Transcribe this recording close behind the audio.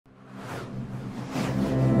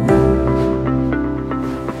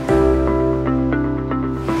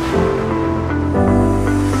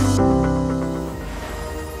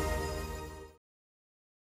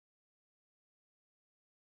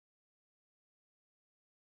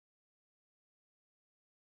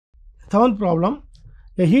Seventh problem.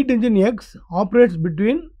 A heat engine X operates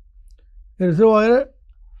between a reservoir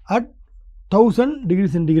at 1000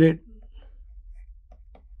 degrees centigrade.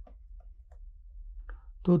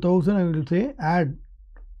 So 1000 I will say add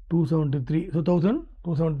 273. So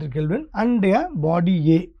 273 Kelvin and a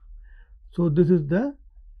body A. So this is the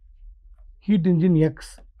heat engine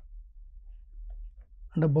X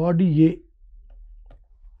and a body A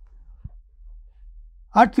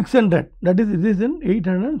at 600, that is it is in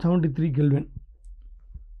 873 Kelvin.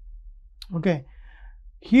 Okay,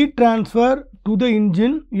 heat transfer to the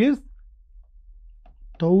engine is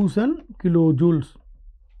 1000 kilojoules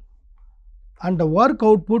and the work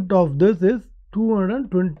output of this is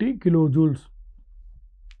 220 kilojoules.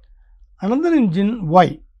 Another engine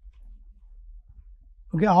Y,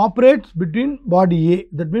 okay, operates between body A,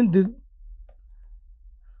 that means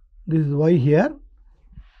this is Y here,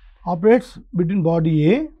 operates between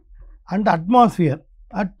body A and atmosphere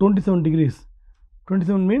at 27 degrees.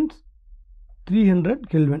 27 means 300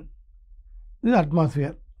 Kelvin. This is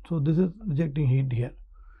atmosphere. So this is rejecting heat here.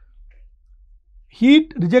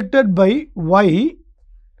 Heat rejected by Y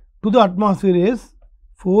to the atmosphere is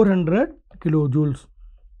 400 kilojoules.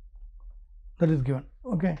 That is given.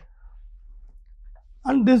 Okay.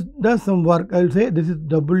 And this does some work. I will say this is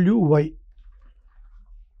WY.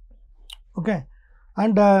 Okay.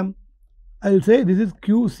 And I will say this is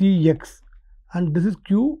QCX and this is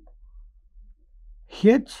QHY.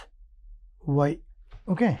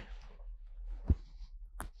 Okay.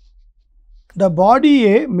 The body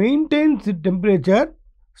A maintains its temperature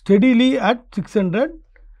steadily at 600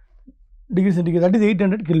 degrees centigrade, that is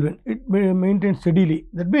 800 Kelvin. It maintains steadily.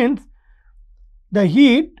 That means the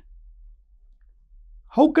heat,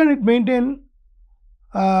 how can it maintain?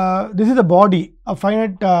 This is a body of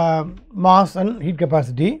finite mass and heat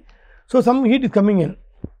capacity. So some heat is coming in,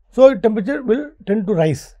 so temperature will tend to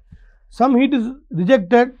rise. Some heat is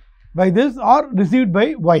rejected by this or received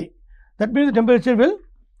by Y. That means the temperature will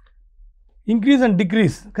increase and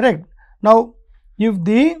decrease, correct. Now if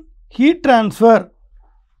the heat transfer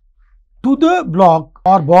to the block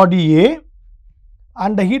or body A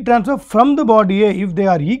and the heat transfer from the body A, if they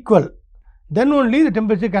are equal, then only the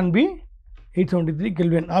temperature can be 873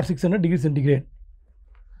 Kelvin or 600 degrees centigrade.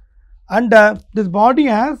 And this body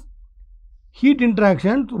has heat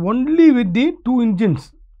interactions only with the two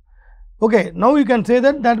engines. Okay, now you can say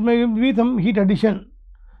that that may be some heat addition.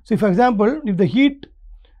 So for example, if the heat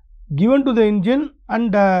given to the engine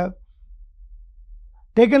and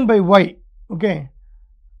taken by Y, okay,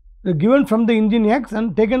 given from the engine X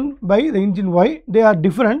and taken by the engine Y, they are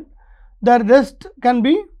different. The rest can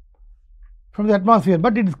be from the atmosphere,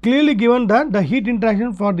 but it is clearly given that the heat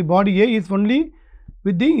interaction for the body A is only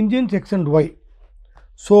with the engines X and Y.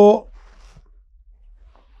 So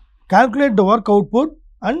calculate the work output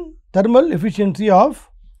and thermal efficiency of,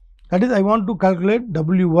 that is I want to calculate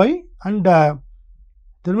WY and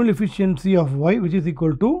thermal efficiency of Y, which is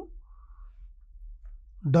equal to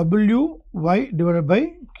WY divided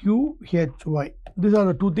by QHY. These are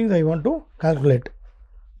the two things I want to calculate.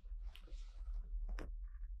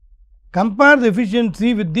 Compare the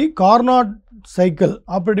efficiency with the Carnot cycle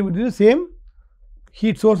operating with the same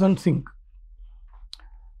heat source and sink.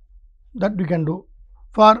 That we can do.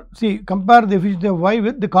 For compare the efficiency of Y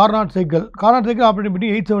with the Carnot cycle. Carnot cycle operating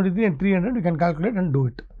between 873 and 300, we can calculate and do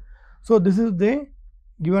it. So this is the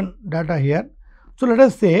given data here. So let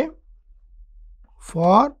us say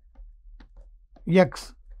for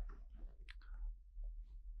X,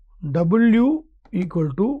 W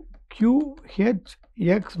equal to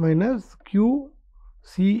QHX minus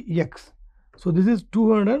QCX. So this is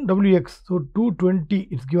 200 WX. So 220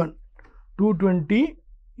 is given. 220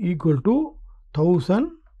 equal to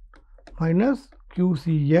 1000 minus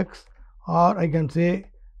QCX, or I can say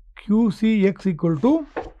QCX equal to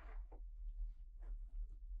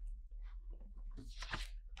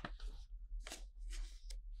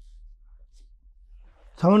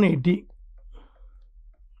 780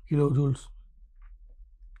 kilojoules.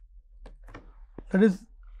 That is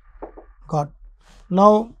got.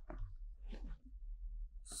 Now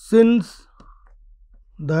since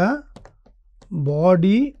the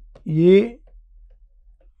body A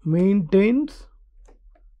maintains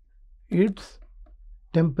its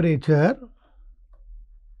temperature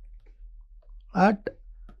at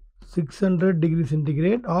 600 degrees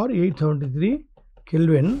centigrade or 873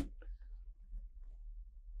 Kelvin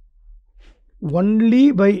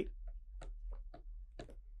only by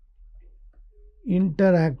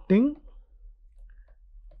interacting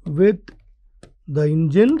with the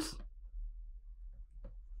engines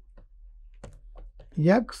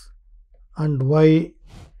X and Y,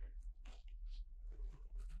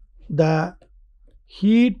 the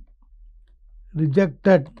heat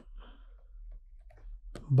rejected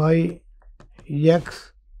by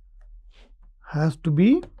X has to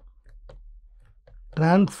be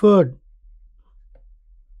transferred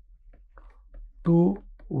to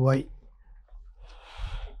Y.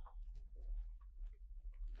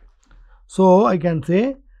 So I can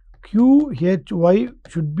say QHY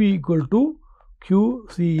should be equal to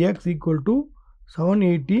QCX equal to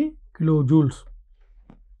 780 kilojoules.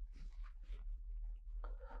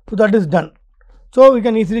 So that is done. So we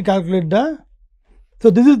can easily calculate so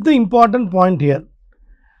this is the important point here.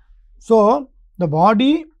 So the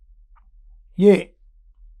body A,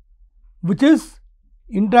 which is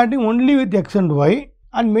interacting only with X and Y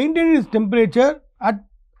and maintaining its temperature at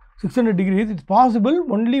 600 degrees, it is possible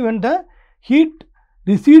only when the heat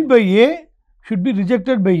received by A should be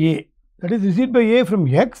rejected by A. That is, received by A from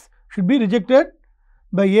X should be rejected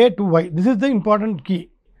by A to Y. This is the important key.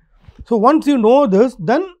 So once you know this,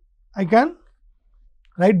 then I can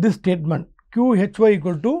write this statement QHY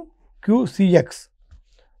equal to QCX.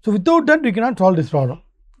 So without that we cannot solve this problem.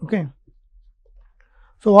 Okay.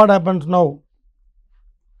 So what happens now?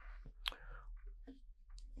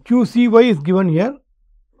 QCY is given here.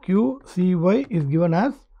 QCY is given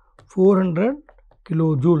as 400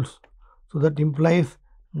 kilojoules. So that implies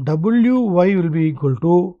WY will be equal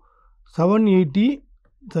to 780.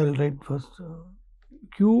 So I will write first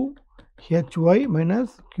QHY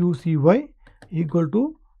minus QCY equal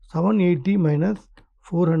to 780 minus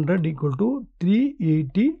 400 equal to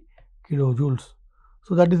 380 kilojoules.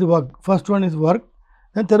 So that is the work. First one is work,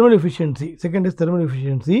 then thermal efficiency. Second is thermal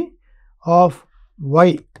efficiency of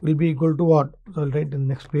Y will be equal to what? So I will write in the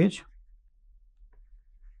next page.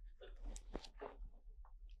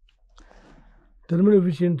 Thermal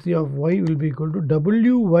efficiency of Y will be equal to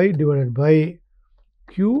WY divided by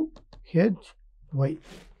QHY.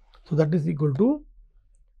 So that is equal to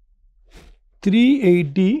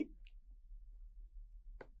 380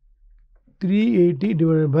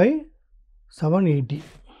 divided by 780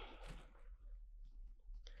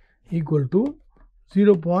 equal to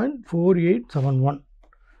 0.4871.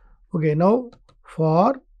 Okay, now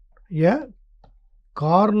for a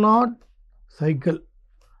Carnot cycle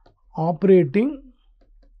operating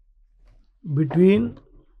between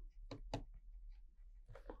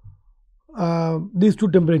these two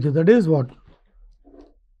temperatures, that is what?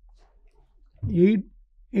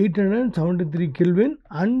 873 Kelvin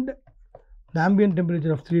and the ambient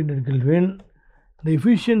temperature of 300 Kelvin, the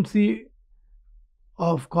efficiency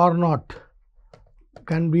of Carnot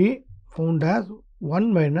can be found as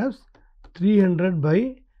 1 minus 300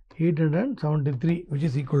 by 873, which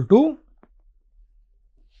is equal to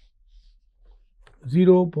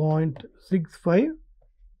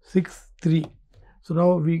 0.6563. So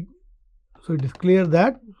now so it is clear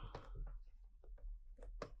that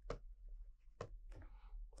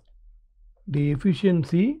the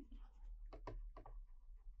efficiency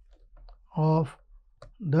of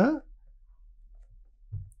the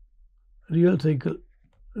real cycle,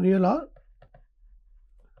 real or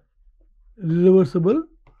reversible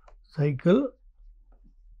cycle,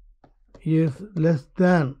 is less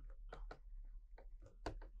than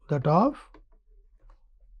that of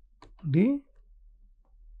the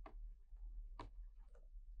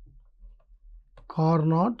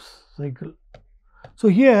Carnot cycle. So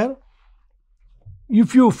here,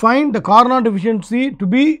 if you find the Carnot efficiency to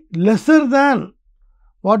be lesser than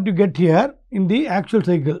what you get here in the actual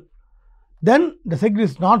cycle, then the cycle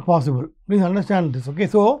is not possible. Please understand this. Okay,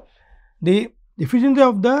 so the efficiency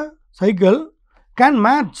of the cycle can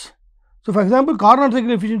match. So for example, Carnot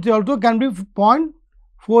cycle efficiency also can be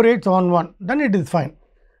 0.4871, then it is fine,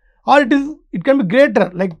 or it can be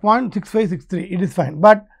greater like 0.6563, it is fine,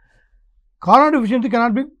 but Carnot efficiency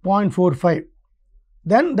cannot be 0.45,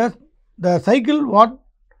 then the cycle what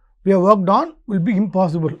we have worked on will be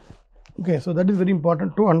impossible. Okay, so that is very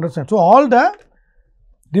important to understand. So all the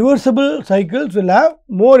reversible cycles will have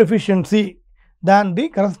more efficiency than the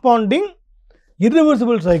corresponding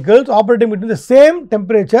irreversible cycles operating between the same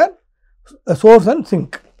temperature source and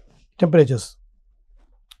sink temperatures.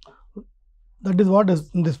 That is what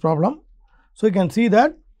is in this problem. So you can see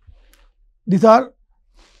that these are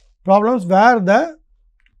problems where the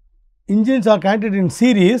engines are connected in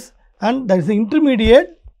series and there is an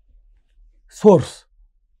intermediate source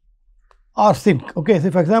or sink. Okay,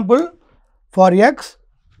 so for example, for X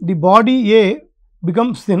the body A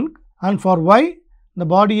becomes sink and for Y the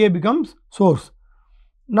body A becomes source.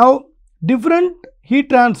 Now different heat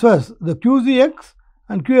transfers, the QCX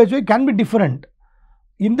and QHY can be different.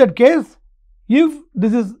 In that case, if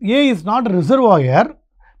this is A is not a reservoir,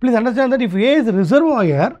 please understand that if A is a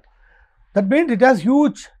reservoir, that means it has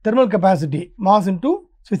huge thermal capacity, mass into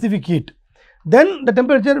specific heat, then the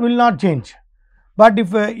temperature will not change. But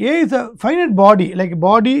if A is a finite body, like a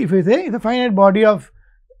body, if I say is a finite body of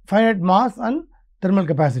finite mass and thermal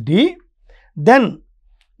capacity, then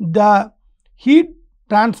the heat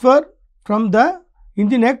transfer from the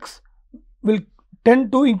engine X will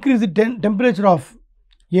tend to increase the temperature of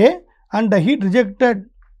A, and the heat rejected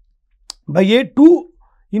by A to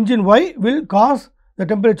engine Y will cause the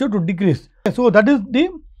temperature to decrease. So, that is the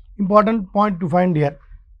important point to find here.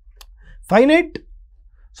 Finite,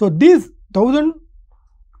 so these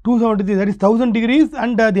 1273, that is 1000 degrees,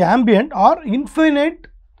 and the ambient are infinite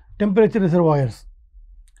temperature reservoirs.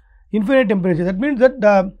 Infinite temperature, that means that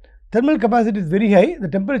the thermal capacity is very high, the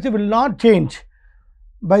temperature will not change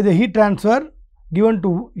by the heat transfer given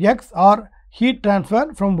to X or heat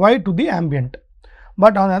transfer from Y to the ambient.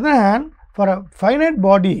 But on the other hand, for a finite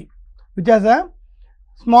body which has a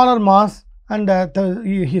smaller mass and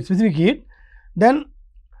specific heat, then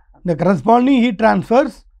the corresponding heat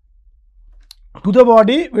transfers to the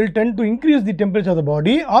body will tend to increase the temperature of the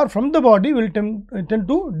body, or from the body will tend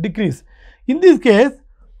to decrease. In this case,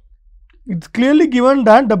 it is clearly given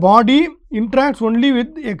that the body interacts only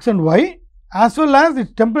with X and Y, as well as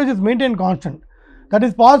its temperature is maintained constant. That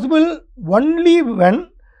is possible only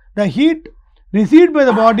when the heat received by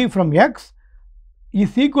the body from X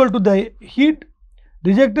is equal to the heat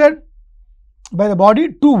rejected by the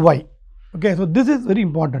body to Y. Okay, so this is very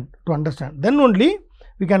important to understand. Then only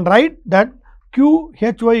we can write that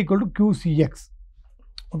QHY equal to QCX.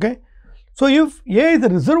 Okay. So, if A is a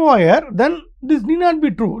reservoir, then this need not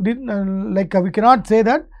be true. Like we cannot say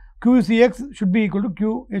that QCX should be equal to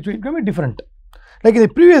QHY, it can be different. Like in the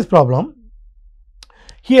previous problem,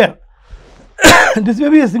 here this may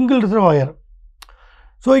be a single reservoir.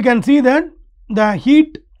 So, you can see that the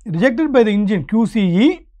heat rejected by the engine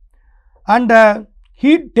QCE and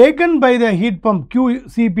heat taken by the heat pump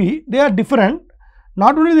QCP, they are different.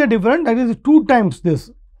 Not only they are different, that is 2 times this.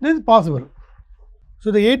 This is possible.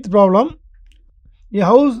 So, the 8th problem, a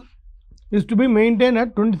house is to be maintained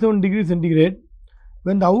at 27 degrees centigrade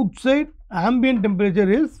when the outside ambient temperature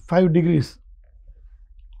is 5 degrees.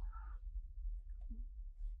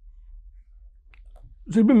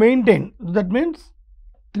 Should be maintained, that means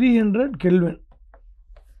 300 Kelvin.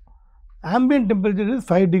 Ambient temperature is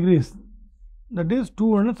 5 degrees, that is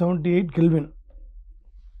 278 Kelvin.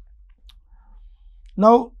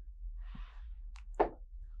 Now,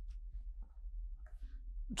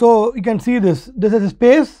 so you can see this is a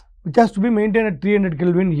space which has to be maintained at 300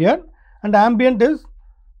 Kelvin here, and the ambient is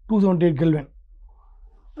 278 Kelvin.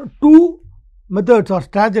 2 methods or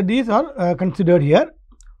strategies are considered here.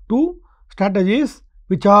 2 strategies,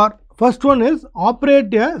 which are, first one is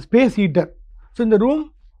operate a space heater. So, in the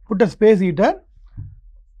room put a space heater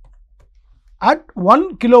at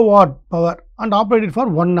 1 kilowatt power and operate it for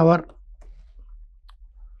 1 hour.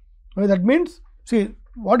 Okay, that means, see,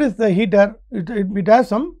 what is the heater? It has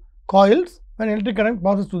some coils. When electric current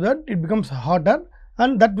passes through that, it becomes hotter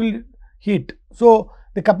and that will heat. So,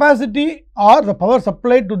 the capacity or the power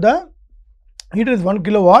supplied to the heater is 1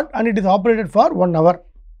 kilowatt and it is operated for 1 hour.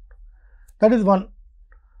 That is one.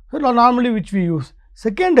 So, normally which we use.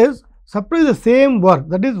 Second is supply the same work,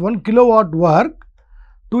 that is 1 kilowatt work,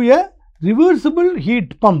 to a reversible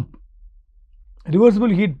heat pump. Reversible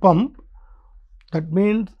heat pump, that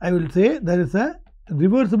means I will say there is a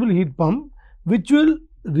reversible heat pump which will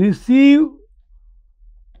receive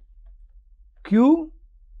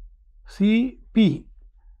QCP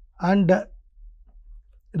and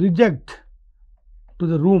reject to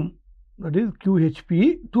the room, that is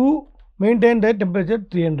QHP, to maintain the temperature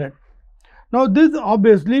 300. Now, this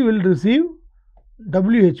obviously will receive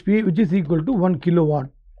WHP, which is equal to 1 kilowatt.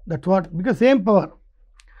 That is what, because same power.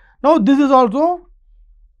 Now, this is also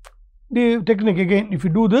the technique. Again, if you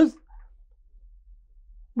do this,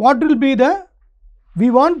 what will be the, we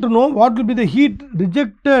want to know what will be the heat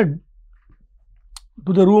rejected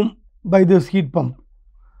to the room by this heat pump.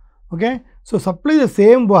 Okay. So, supply the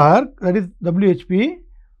same work, that is WHP,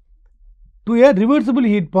 to a reversible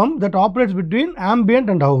heat pump that operates between ambient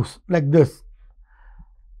and house, like this.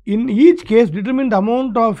 In each case, determine the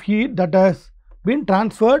amount of heat that has been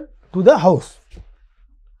transferred to the house.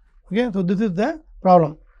 Okay. So, this is the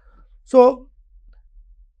problem. So,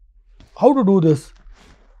 how to do this?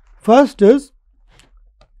 First is,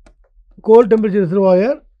 cold temperature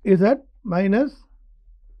reservoir is at minus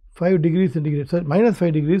 5 degrees centigrade. So, minus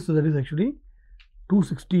 5 degrees. So, that is actually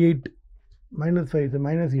 268, minus 5 is a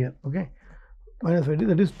minus here. Okay. Minus 5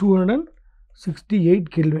 degrees, that is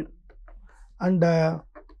 268 Kelvin. And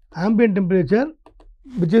ambient temperature,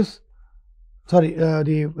 which is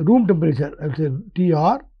the room temperature, I will say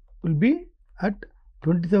TR will be at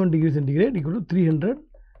 27 degrees centigrade equal to 300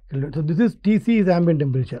 Kelvin. So, this is TC is ambient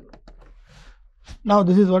temperature. Now,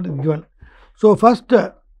 this is what is given. So, first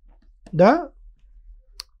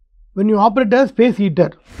when you operate a space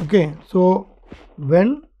heater, okay. So,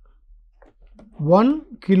 when 1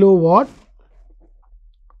 kilowatt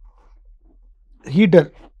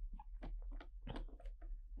heater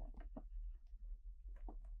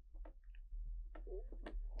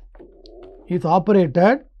is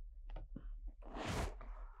operated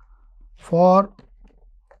for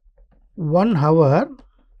 1 hour,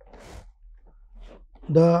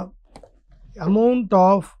 the amount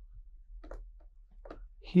of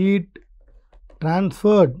heat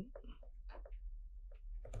transferred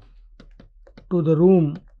to the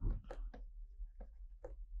room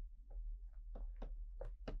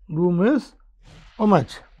is how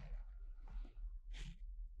much?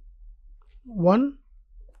 1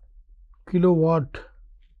 kilowatt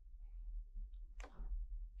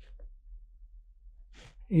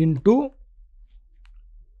into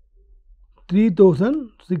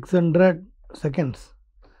 3600 seconds,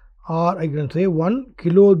 or I can say 1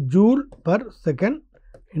 kilojoule per second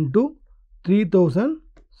into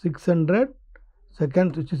 3600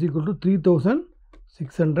 seconds, which is equal to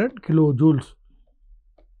 3600 kilojoules.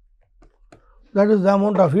 That is the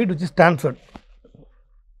amount of heat which is transferred.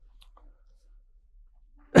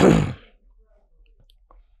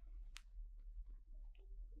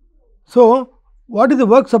 So, what is the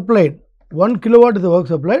work supplied? 1 kilowatt is the work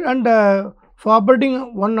supplied, and for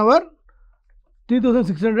operating 1 hour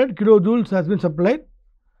 3600 kilojoules has been supplied.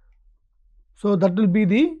 So, that will be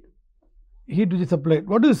the heat which is supplied.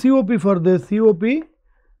 What is COP for this? COP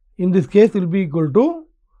in this case will be equal to,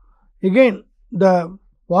 again, the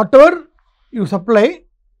whatever you supply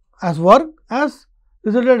as work as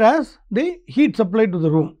resulted as the heat supplied to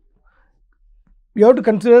the room. You have to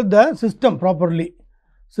consider the system properly.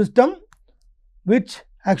 System which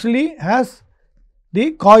actually has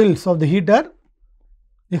the coils of the heater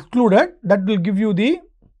excluded, that will give you the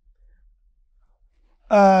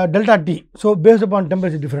delta T. So, based upon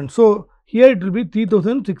temperature difference. So, here it will be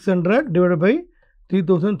 3600 divided by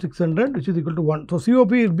 3600, which is equal to 1. So,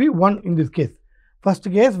 COP will be 1 in this case. First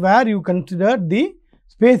case where you consider the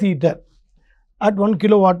space heater at 1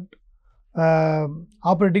 kilowatt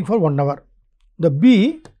operating for 1 hour. The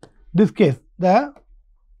B, this case,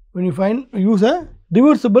 when you use a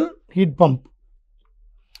reversible heat pump.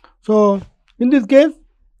 So, in this case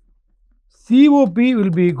COP will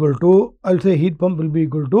be equal to, I will say heat pump will be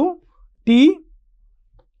equal to T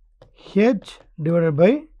H divided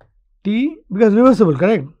by T, because reversible,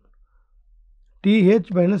 correct, T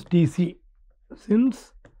H minus T C,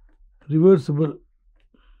 since reversible.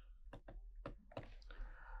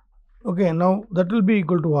 Okay, now that will be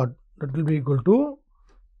equal to what? That will be equal to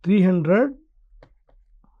 300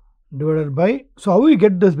 divided by, so how we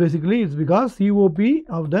get this basically is because COP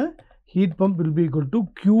of the heat pump will be equal to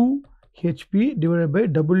QHP divided by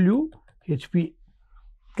WHP,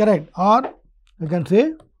 correct, or I can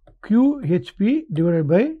say QHP divided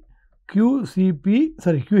by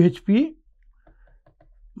QHP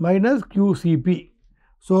minus QCP.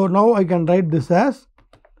 So, now I can write this as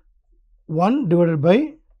 1 divided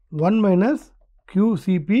by 1 minus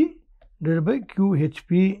QCP divided by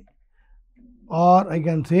QHP, or I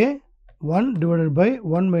can say 1 divided by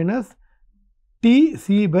 1 minus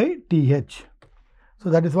TC by TH. So,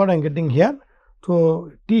 that is what I am getting here.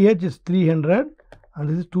 So, TH is 300 and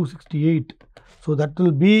this is 268. So, that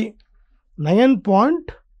will be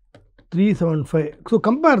 9.375. So,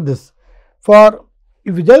 compare this. For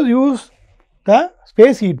if you just use the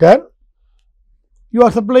space heater, you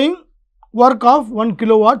are supplying work of 1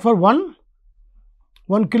 kilowatt for 1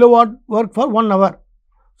 kilowatt work for 1 hour.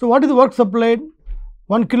 So, what is the work supplied?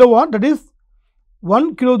 1 kilowatt, that is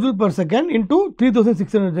 1 kilojoule per second into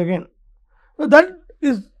 3600 again. So, that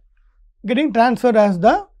is getting transferred as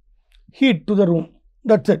the heat to the room,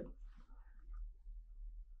 that is it.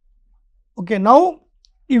 Okay, now,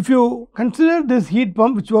 if you consider this heat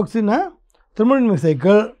pump which works in a thermodynamic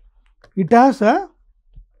cycle, it has a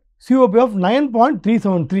COP of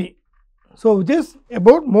 9.373. So, which is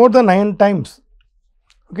about more than 9 times.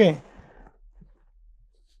 Okay.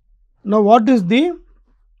 Now, what is the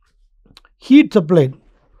heat supplied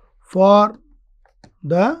for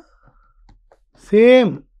the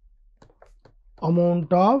same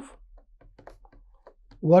amount of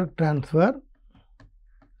work transfer,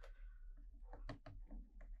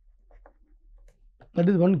 that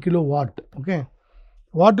is 1 kilowatt. Okay.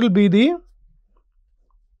 What will be the,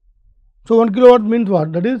 so 1 kilowatt means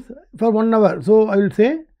what? That is for 1 hour. So, I will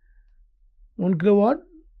say 1 kilowatt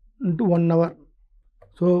into 1 hour.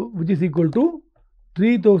 So, which is equal to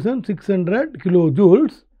 3600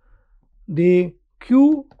 kilojoules. The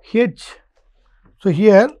QH. So,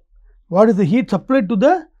 here what is the heat supplied to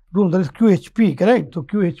the room? That is QHP, correct. So,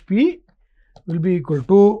 QHP will be equal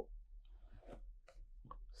to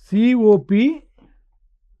COP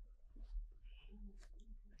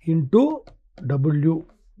into W,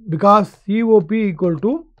 because COP equal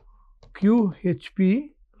to QHP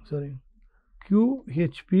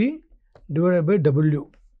divided by W.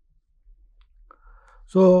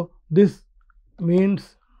 So, this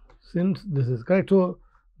means, since this is correct, so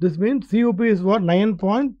this means COP is what,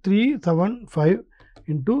 9.375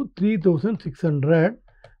 into 3600,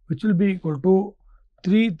 which will be equal to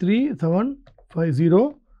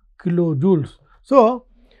 33750 kilojoules. So,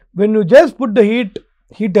 when you just put the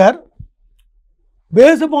heater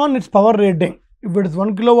based upon its power rating, if it is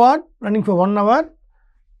 1 kilowatt running for 1 hour,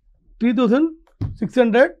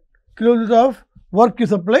 3600 kilojoules of work you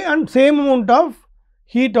supply, and same amount of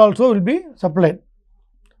heat also will be supplied,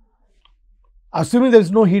 assuming there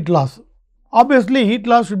is no heat loss. Obviously, heat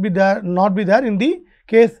loss should be there, not be there in the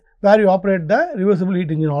case where you operate the reversible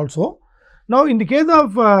heat engine also. Now, in the case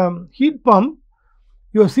of heat pump,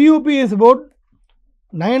 your COP is about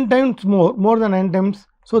 9 times more than 9 times.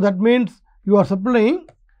 So, that means you are supplying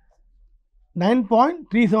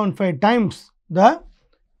 9.375 times the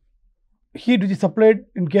heat which is supplied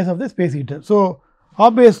in case of the space heater. So,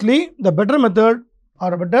 obviously, the better method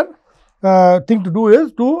or a better thing to do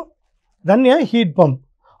is to run a heat pump.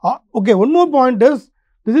 Okay, one more point is,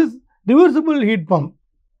 this is reversible heat pump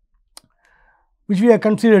which we have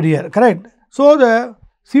considered here, correct. So, the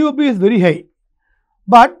COP is very high,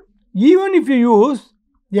 but even if you use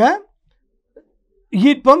a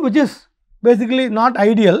heat pump which is basically not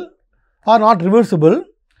ideal or not reversible,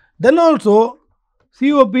 then also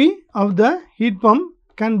COP of the heat pump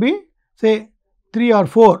can be say 3 or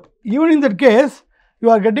 4. Even in that case, you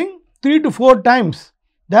are getting 3 to 4 times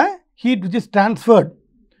the heat which is transferred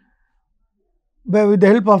with the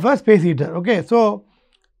help of a space heater. Okay. So,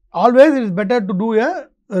 always it is better to do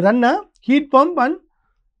run a heat pump and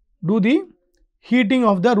do the heating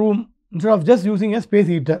of the room instead of just using a space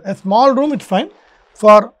heater. A small room it is fine.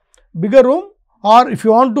 For bigger room, or if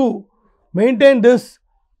you want to maintain this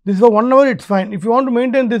for 1 hour, it is fine. If you want to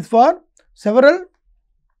maintain this for several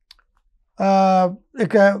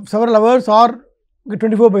several hours or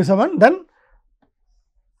 24/7, then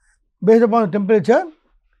based upon the temperature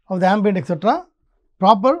of the ambient etc.,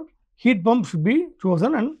 proper heat pump should be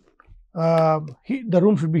chosen and the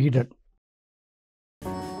room should be heated.